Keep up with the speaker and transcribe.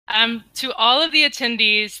To all of the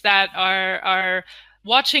attendees that are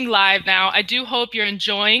watching live now, I do hope you're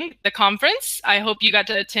enjoying the conference. I hope you got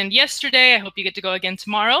to attend yesterday. I hope you get to go again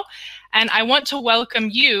tomorrow. And I want to welcome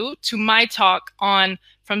you to my talk on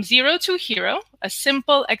From Zero to Hero, a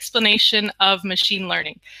simple explanation of machine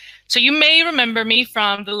learning. So you may remember me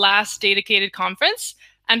from the last Datacated conference.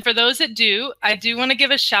 And for those that do, I do want to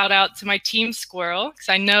give a shout out to my team Squirrel, because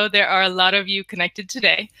I know there are a lot of you connected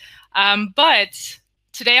today. But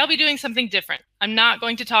today I'll be doing something different. I'm not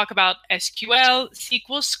going to talk about SQL,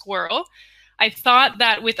 SQL Squirrel. I thought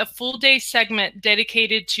that with a full day segment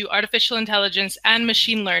dedicated to artificial intelligence and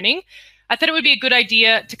machine learning, I thought it would be a good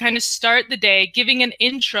idea to kind of start the day giving an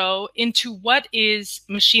intro into what is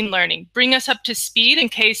machine learning, bring us up to speed in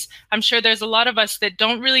case I'm sure there's a lot of us that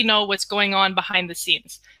don't really know what's going on behind the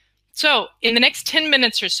scenes. So in the next 10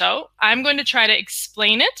 minutes or so, I'm going to try to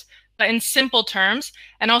explain it, but in simple terms,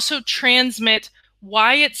 and also transmit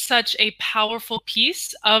why it's such a powerful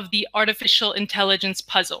piece of the artificial intelligence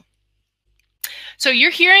puzzle. So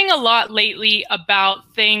you're hearing a lot lately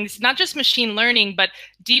about things, not just machine learning, but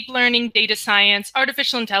deep learning, data science,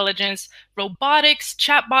 artificial intelligence, robotics,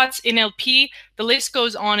 chatbots, NLP, the list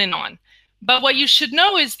goes on and on. But what you should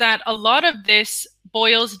know is that a lot of this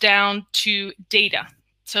boils down to data.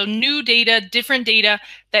 So new data, different data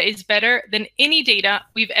that is better than any data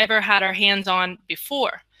we've ever had our hands on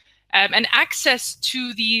before. And access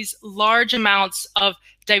to these large amounts of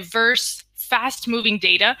diverse, fast-moving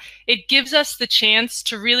data, it gives us the chance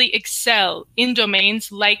to really excel in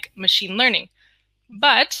domains like machine learning.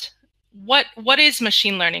 But what is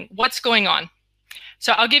machine learning? What's going on?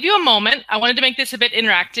 So I'll give you a moment. I wanted to make this a bit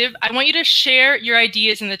interactive. I want you to share your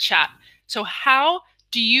ideas in the chat. So how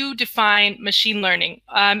do you define machine learning?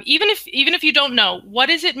 Even if you don't know, what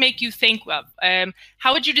does it make you think of?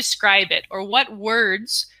 How would you describe it? Or what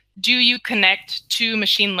words do you connect to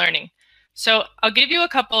machine learning? So I'll give you a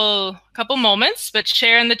couple moments, but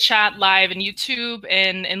share in the chat live in YouTube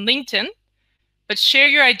and LinkedIn. But share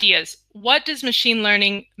your ideas. What does machine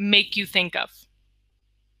learning make you think of?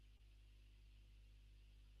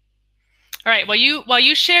 All right, while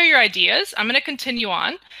you share your ideas, I'm going to continue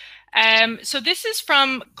on. So this is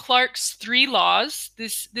from Clarke's Three Laws.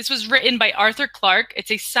 This was written by Arthur Clarke.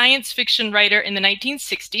 It's a science fiction writer in the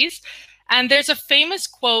 1960s. And there's a famous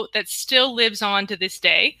quote that still lives on to this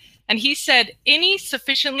day. And he said, any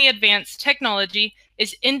sufficiently advanced technology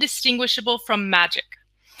is indistinguishable from magic.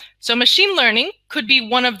 So machine learning could be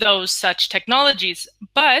one of those such technologies,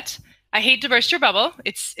 but I hate to burst your bubble.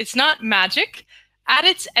 It's not magic. At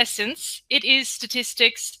its essence, it is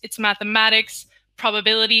statistics, it's mathematics,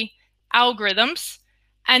 probability, algorithms,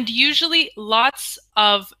 and usually lots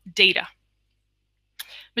of data.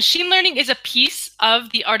 Machine learning is a piece of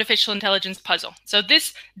the artificial intelligence puzzle. So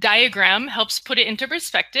this diagram helps put it into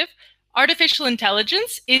perspective. Artificial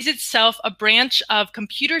intelligence is itself a branch of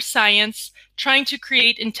computer science trying to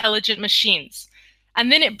create intelligent machines. And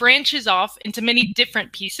then it branches off into many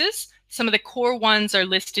different pieces. Some of the core ones are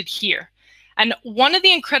listed here. And one of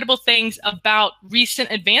the incredible things about recent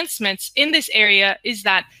advancements in this area is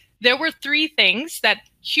that there were three things that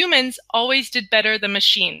humans always did better than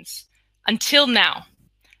machines until now.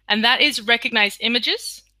 And that is recognize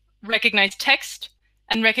images, recognize text,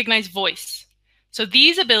 and recognize voice. So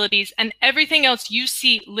these abilities and everything else you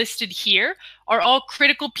see listed here are all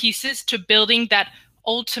critical pieces to building that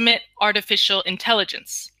ultimate artificial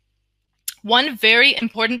intelligence. One very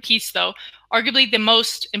important piece, though, arguably the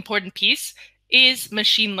most important piece, is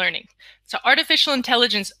machine learning. So artificial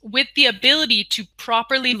intelligence, with the ability to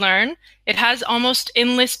properly learn, it has almost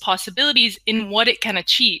endless possibilities in what it can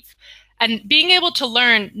achieve. And being able to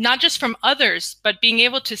learn, not just from others, but being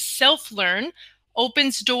able to self-learn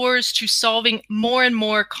opens doors to solving more and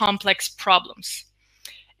more complex problems.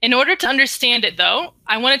 In order to understand it, though,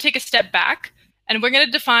 I want to take a step back, and we're going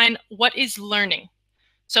to define what is learning.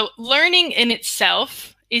 So learning in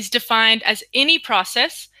itself is defined as any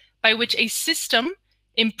process by which a system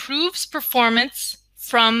improves performance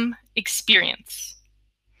from experience.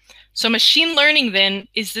 So machine learning, then,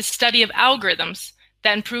 is the study of algorithms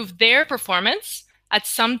that improve their performance at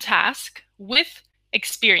some task with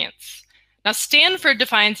experience. Now, Stanford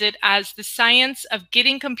defines it as the science of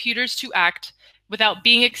getting computers to act without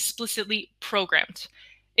being explicitly programmed.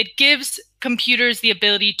 It gives computers the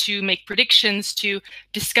ability to make predictions, to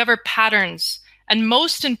discover patterns, and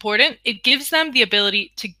most important, it gives them the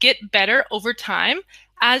ability to get better over time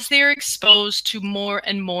as they're exposed to more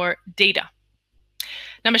and more data.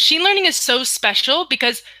 Now, machine learning is so special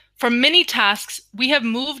because for many tasks, we have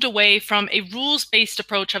moved away from a rules-based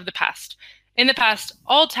approach of the past. In the past,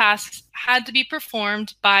 all tasks had to be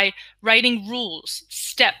performed by writing rules,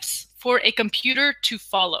 steps for a computer to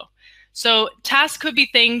follow. So tasks could be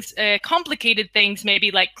things, complicated things,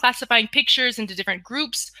 maybe like classifying pictures into different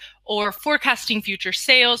groups, or forecasting future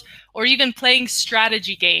sales, or even playing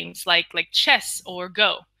strategy games like chess or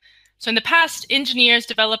Go. So in the past, engineers,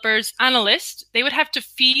 developers, analysts, they would have to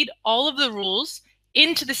feed all of the rules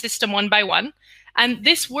into the system one by one. And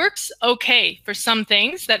this works okay for some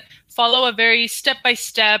things that follow a very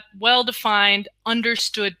step-by-step, well-defined,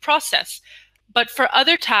 understood process. But for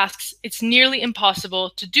other tasks, it's nearly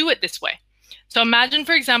impossible to do it this way. So imagine,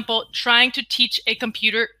 for example, trying to teach a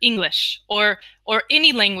computer English or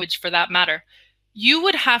any language for that matter. You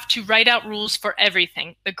would have to write out rules for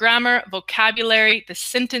everything: the grammar, vocabulary, the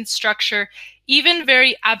sentence structure, even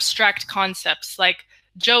very abstract concepts like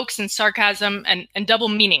jokes and sarcasm and double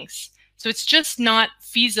meanings. So it's just not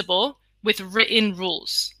feasible with written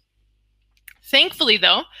rules. Thankfully,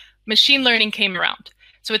 though, machine learning came around.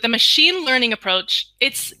 So with the machine learning approach,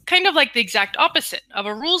 it's kind of like the exact opposite of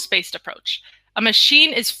a rules-based approach. A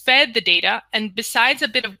machine is fed the data, and besides a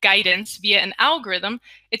bit of guidance via an algorithm,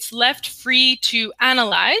 it's left free to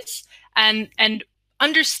analyze and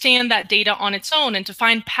understand that data on its own and to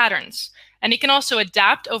find patterns. And it can also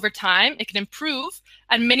adapt over time, it can improve,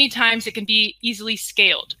 and many times it can be easily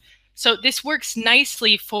scaled. So this works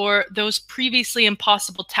nicely for those previously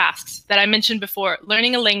impossible tasks that I mentioned before: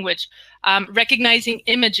 learning a language, recognizing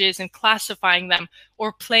images and classifying them,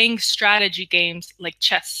 or playing strategy games like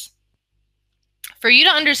chess. For you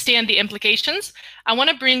to understand the implications, I want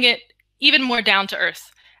to bring it even more down to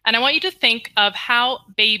earth. And I want you to think of how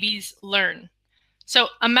babies learn. So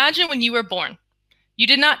imagine when you were born. You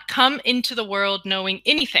did not come into the world knowing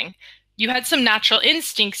anything. You had some natural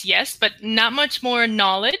instincts, yes, but not much more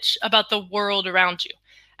knowledge about the world around you.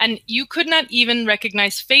 And you could not even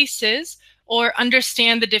recognize faces or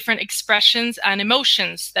understand the different expressions and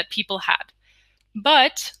emotions that people had.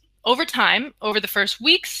 But over time, over the first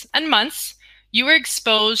weeks and months, you were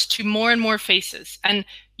exposed to more and more faces, and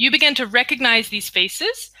you began to recognize these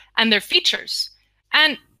faces and their features.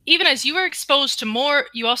 And even as you were exposed to more,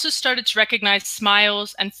 you also started to recognize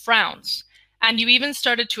smiles and frowns, and you even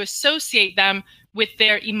started to associate them with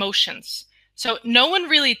their emotions. So no one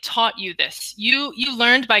really taught you this. You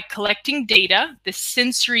learned by collecting data, this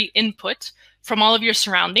sensory input from all of your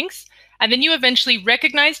surroundings, and then you eventually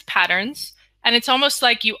recognized patterns. And it's almost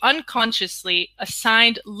like you unconsciously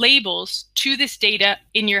assigned labels to this data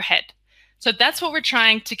in your head. So that's what we're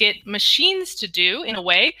trying to get machines to do in a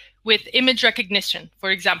way with image recognition,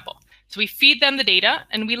 for example. So we feed them the data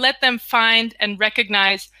and we let them find and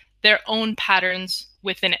recognize their own patterns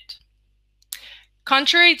within it.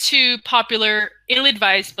 Contrary to popular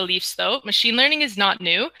ill-advised beliefs, though, machine learning is not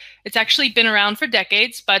new. It's actually been around for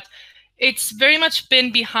decades, but it's very much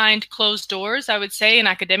been behind closed doors, I would say, in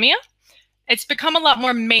academia. It's become a lot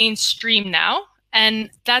more mainstream now, and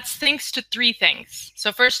that's thanks to three things.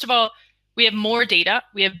 So first of all, we have more data,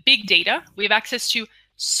 we have big data, we have access to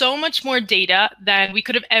so much more data than we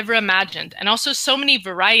could have ever imagined, and also so many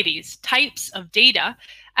varieties, types of data,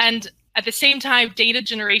 and at the same time, data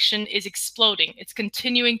generation is exploding. It's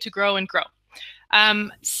continuing to grow and grow.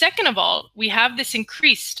 Second of all, we have this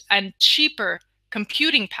increased and cheaper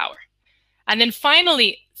computing power. And then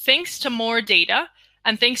finally, thanks to more data,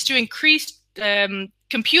 and thanks to increased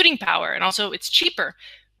computing power, and also it's cheaper,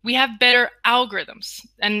 we have better algorithms.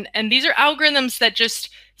 And these are algorithms that just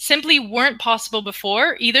simply weren't possible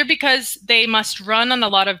before, either because they must run on a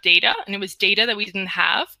lot of data, and it was data that we didn't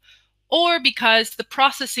have, or because the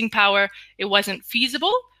processing power, it wasn't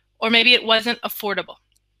feasible, or maybe it wasn't affordable.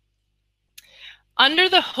 Under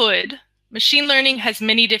the hood, machine learning has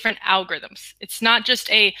many different algorithms. It's not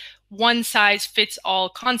just a one-size-fits-all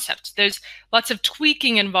concept. There's lots of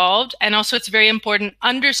tweaking involved, and also it's very important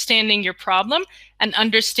understanding your problem and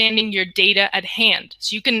understanding your data at hand.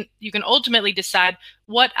 So you can ultimately decide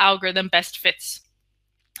what algorithm best fits.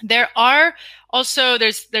 There are also,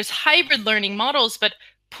 there's hybrid learning models, but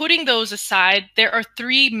putting those aside, there are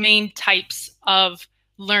three main types of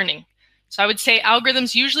learning. So I would say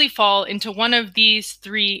algorithms usually fall into one of these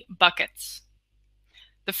three buckets.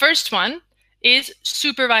 The first one is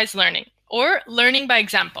supervised learning, or learning by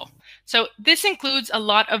example. So this includes a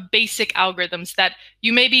lot of basic algorithms that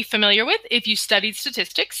you may be familiar with if you studied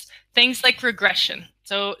statistics, things like regression.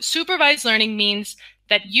 So supervised learning means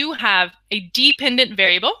that you have a dependent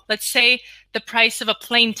variable, let's say the price of a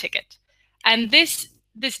plane ticket. And this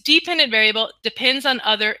dependent variable depends on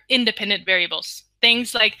other independent variables,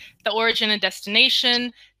 things like the origin and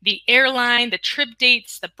destination, the airline, the trip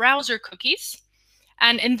dates, the browser cookies.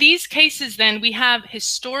 And in these cases, then we have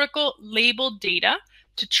historical labeled data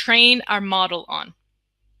to train our model on.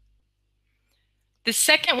 The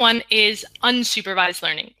second one is unsupervised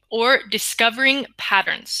learning, or discovering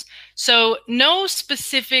patterns. So no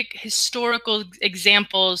specific historical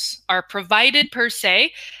examples are provided per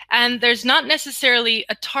se, and there's not necessarily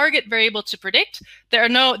a target variable to predict.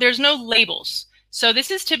 There's no labels. So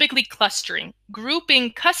this is typically clustering,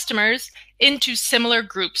 grouping customers into similar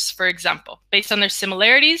groups, for example, based on their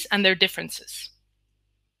similarities and their differences.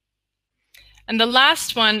 And the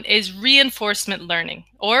last one is reinforcement learning,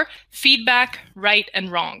 or feedback, right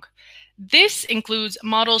and wrong. This includes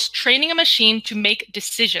models training a machine to make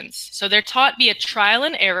decisions. So they're taught via trial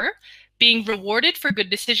and error, being rewarded for good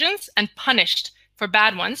decisions and punished for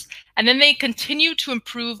bad ones. And then they continue to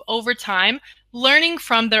improve over time, learning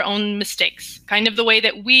from their own mistakes, kind of the way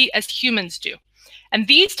that we as humans do. And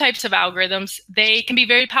these types of algorithms, they can be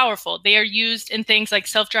very powerful. They are used in things like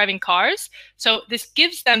self-driving cars. So this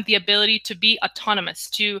gives them the ability to be autonomous,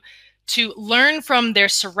 to learn from their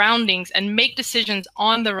surroundings and make decisions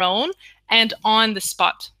on their own and on the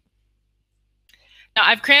spot. Now,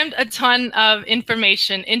 I've crammed a ton of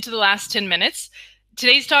information into the last 10 minutes.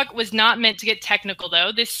 Today's talk was not meant to get technical,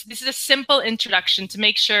 though. This is a simple introduction to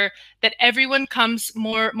make sure that everyone comes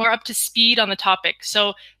more up to speed on the topic,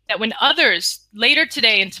 so that when others later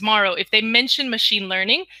today and tomorrow, if they mention machine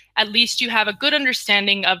learning, at least you have a good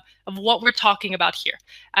understanding of what we're talking about here,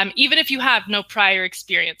 even if you have no prior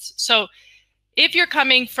experience. So if you're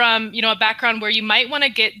coming from a background where you might want to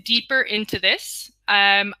get deeper into this,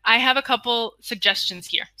 I have a couple suggestions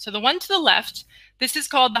here. So the one to the left, this is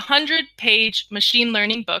called the 100-page machine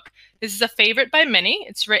learning book. This is a favorite by many.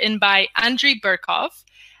 It's written by Andrei Burkov.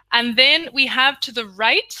 And then we have to the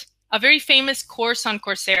right a very famous course on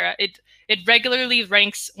Coursera. It regularly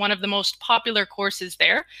ranks one of the most popular courses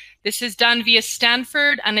there. This is done via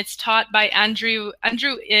Stanford, and it's taught by Andrew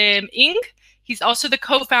Ng. He's also the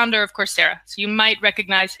co-founder of Coursera, so you might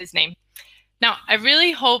recognize his name. Now, I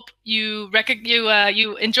really hope you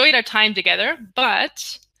enjoyed our time together,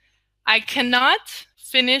 but I cannot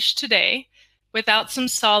finish today without some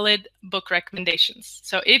solid book recommendations.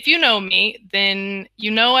 So if you know me, then you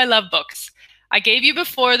know I love books. I gave you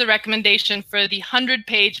before the recommendation for the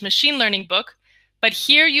 100-page machine learning book, but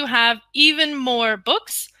here you have even more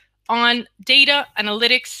books on data,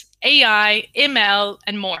 analytics, AI, ML,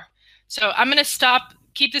 and more. So I'm going to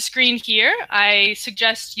keep the screen here. I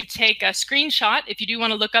suggest you take a screenshot if you do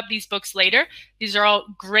want to look up these books later. These are all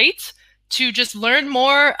great to just learn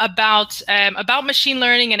more about machine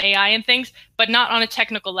learning and AI and things, but not on a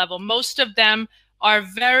technical level. Most of them are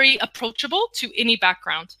very approachable to any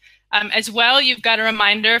background. As well, you've got a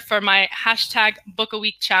reminder for my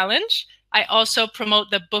 #BookAWeek challenge. I also promote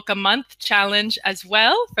the Book a Month challenge as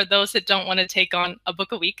well for those that don't want to take on a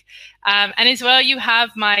book a week. And as well, you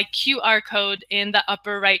have my QR code in the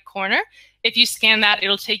upper right corner. If you scan that,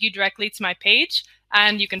 it'll take you directly to my page,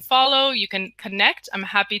 and you can follow, you can connect. I'm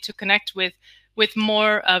happy to connect with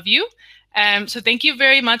more of you. So thank you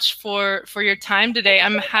very much for your time today.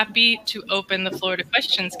 I'm happy to open the floor to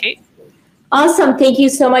questions, Kate. Awesome. Thank you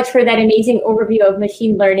so much for that amazing overview of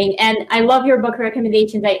machine learning. And I love your book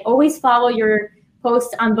recommendations. I always follow your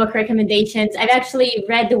posts on book recommendations. I've actually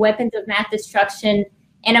read The Weapons of Math Destruction,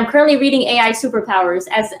 and I'm currently reading AI Superpowers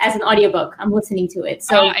as an audiobook. I'm listening to it.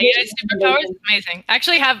 So AI Superpowers is amazing. I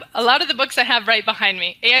actually have a lot of the books I have right behind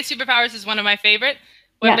me. AI Superpowers is one of my favorite.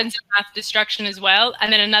 Weapons of Math Destruction as well.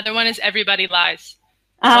 And then another one is Everybody Lies.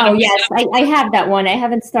 Oh, yes. I have that one. I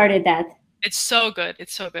haven't started that. It's so good.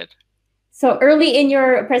 It's so good. So early in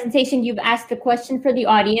your presentation, you've asked a question for the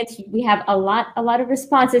audience. We have a lot of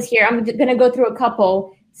responses here. I'm going to go through a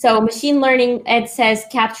couple. So machine learning, Ed says,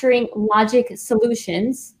 capturing logic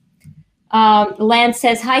solutions. Lance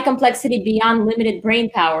says, high complexity beyond limited brain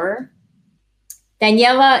power.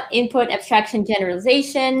 Daniela, input, abstraction,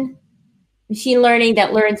 generalization. Machine learning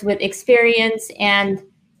that learns with experience. And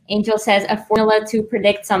Angel says, a formula to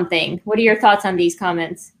predict something. What are your thoughts on these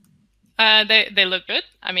comments? They look good.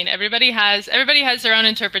 I mean, everybody has their own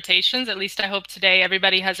interpretations. At least I hope today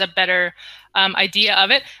everybody has a better idea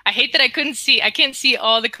of it. I hate that I can't see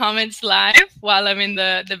all the comments live while I'm in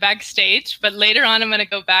the backstage, but later on I'm going to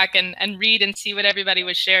go back and read and see what everybody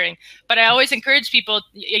was sharing. But I always encourage people,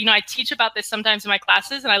 I teach about this sometimes in my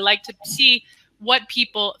classes, and I like to see what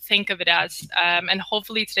people think of it as. And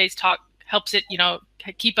hopefully today's talk helps it,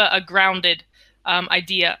 keep a grounded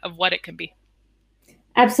idea of what it can be.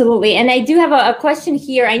 Absolutely. And I do have a question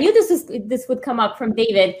here. I knew this would come up from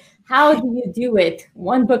David. How do you do it?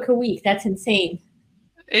 One book a week? That's insane.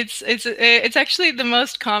 It's actually the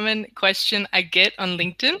most common question I get on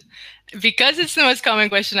LinkedIn. Because it's the most common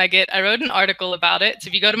question I get, I wrote an article about it. So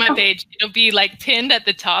if you go to my page, it'll be like pinned at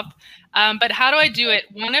the top. But how do I do it?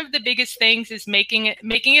 One of the biggest things is making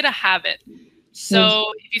it a habit. So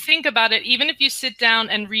if you think about it, even if you sit down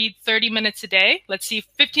and read 30 minutes a day, let's see,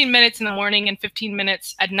 15 minutes in the morning and 15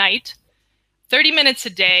 minutes at night, 30 minutes a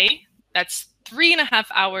day, that's 3.5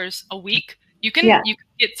 hours a week. You can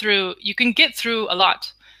get through a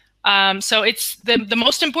lot. So it's the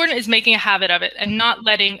most important is making a habit of it and not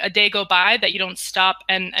letting a day go by that you don't stop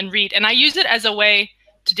and read. And I use it as a way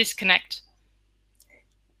to disconnect.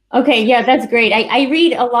 Okay, yeah, that's great. I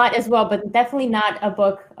read a lot as well, but definitely not a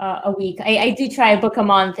book a week. I do try a book a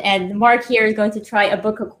month, and Mark here is going to try a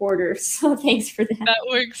book a quarter. So thanks for that.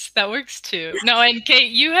 That works too. No, and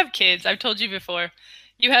Kate, you have kids. I've told you before.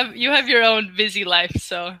 You have your own busy life,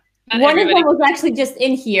 so. One of them was actually just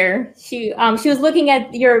in here. She was looking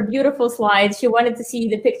at your beautiful slides. She wanted to see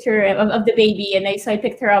the picture of the baby, and so I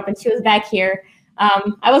picked her up, and she was back here.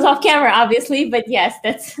 I was off camera, obviously, but yes,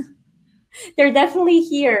 that's. They're definitely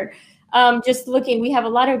here. Just looking, we have a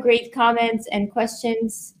lot of great comments and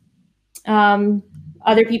questions.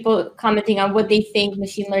 Other people commenting on what they think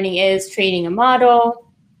machine learning is, training a model.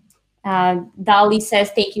 Dolly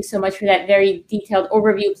says, thank you so much for that very detailed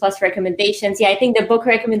overview plus recommendations. Yeah, I think the book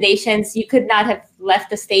recommendations, you could not have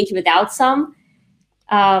left the stage without some.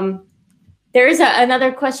 There is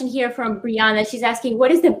another question here from Brianna. She's asking, what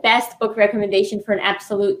is the best book recommendation for an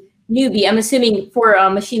absolute newbie? I'm assuming for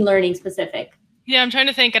machine learning specific. Yeah, I'm trying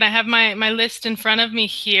to think, and I have my list in front of me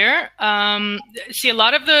here. See, a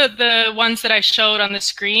lot of the ones that I showed on the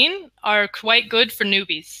screen are quite good for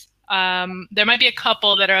newbies. There might be a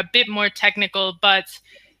couple that are a bit more technical, but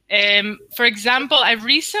for example, I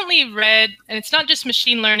recently read, and it's not just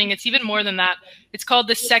machine learning, it's even more than that. It's called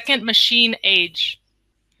The Second Machine Age.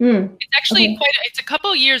 It's actually it's a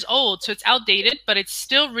couple years old, so it's outdated, but it's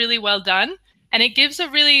still really well done. And it gives a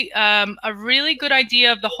really good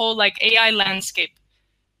idea of the whole like AI landscape,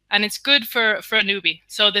 and it's good for a newbie.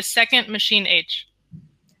 So The Second Machine Age.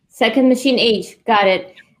 Second Machine Age, got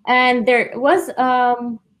it. And there was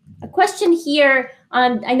a question here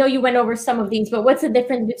on. I know you went over some of these, but what's the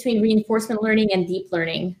difference between reinforcement learning and deep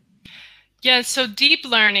learning? Yeah, so deep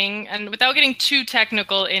learning, and without getting too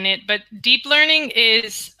technical in it, but deep learning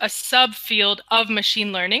is a subfield of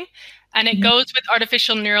machine learning. And it goes with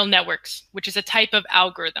artificial neural networks, which is a type of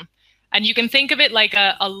algorithm. And you can think of it like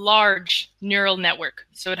a large neural network.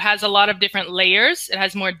 So it has a lot of different layers. It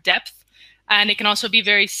has more depth, and it can also be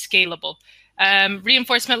very scalable.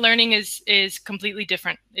 Reinforcement learning is completely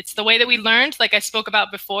different. It's the way that we learned, like I spoke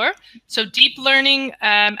about before. So deep learning,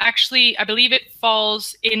 actually, I believe it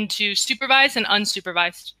falls into supervised and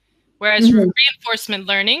unsupervised. Whereas reinforcement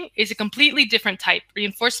learning is a completely different type.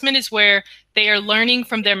 Reinforcement is where they are learning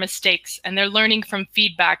from their mistakes, and they're learning from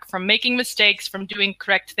feedback, from making mistakes, from doing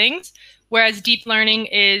correct things. Whereas deep learning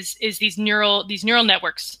is these neural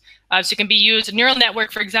networks. So it can be used. A neural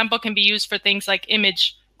network, for example, can be used for things like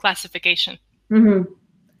image classification.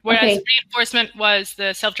 Whereas reinforcement was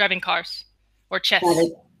the self-driving cars or chess.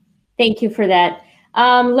 Thank you for that.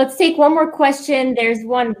 Let's take one more question. There's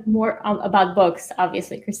one more about books,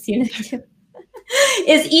 obviously, Christina.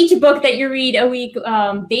 Is each book that you read a week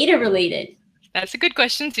data related? That's a good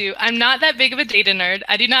question too. I'm not that big of a data nerd.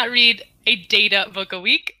 I do not read a data book a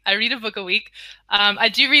week. I read a book a week. I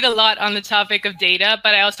do read a lot on the topic of data,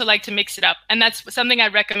 but I also like to mix it up. And that's something I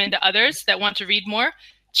recommend to others that want to read more.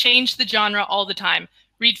 Change the genre all the time.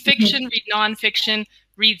 Read fiction, read nonfiction,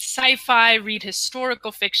 read sci-fi, read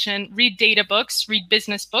historical fiction, read data books, read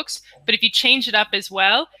business books. But if you change it up as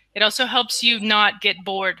well, it also helps you not get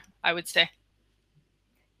bored, I would say.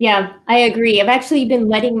 Yeah, I agree. I've actually been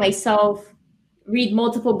letting myself read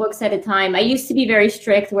multiple books at a time. I used to be very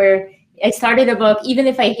strict where I started a book, even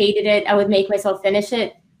if I hated it, I would make myself finish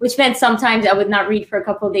it, which meant sometimes I would not read for a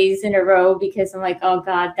couple of days in a row because I'm like, oh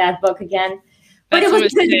God, that book again. But it was a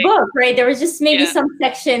good book, right? There was just maybe some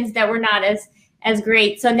sections that were not as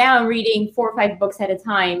great. So now I'm reading 4 or 5 books at a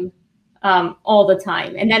time all the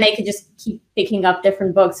time. And then I could just keep picking up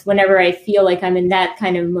different books whenever I feel like I'm in that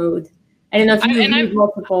kind of mood. I don't know if you read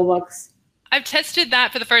multiple books. I've tested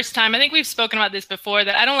that for the first time. I think we've spoken about this before,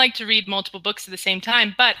 that I don't like to read multiple books at the same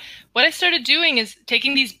time. But what I started doing is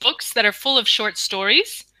taking these books that are full of short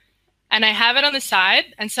stories, and I have it on the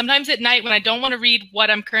side. And sometimes at night when I don't want to read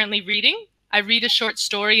what I'm currently reading, I read a short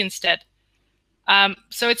story instead.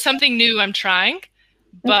 So it's something new I'm trying.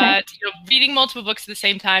 But reading multiple books at the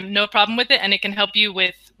same time, no problem with it. And it can help you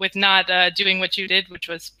with not doing what you did, which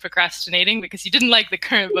was procrastinating because you didn't like the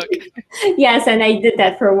current book. Yes, and I did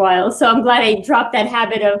that for a while. So I'm glad I dropped that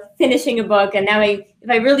habit of finishing a book. And now if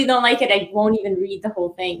I really don't like it, I won't even read the whole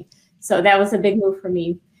thing. So that was a big move for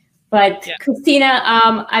me. But yeah. Christina,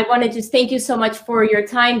 I want to just thank you so much for your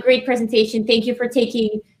time. Great presentation. Thank you for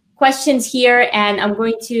taking questions here. And I'm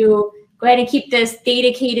going to go ahead and keep this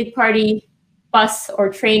dedicated party bus or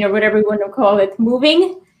train or whatever you want to call it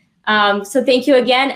moving. So thank you again.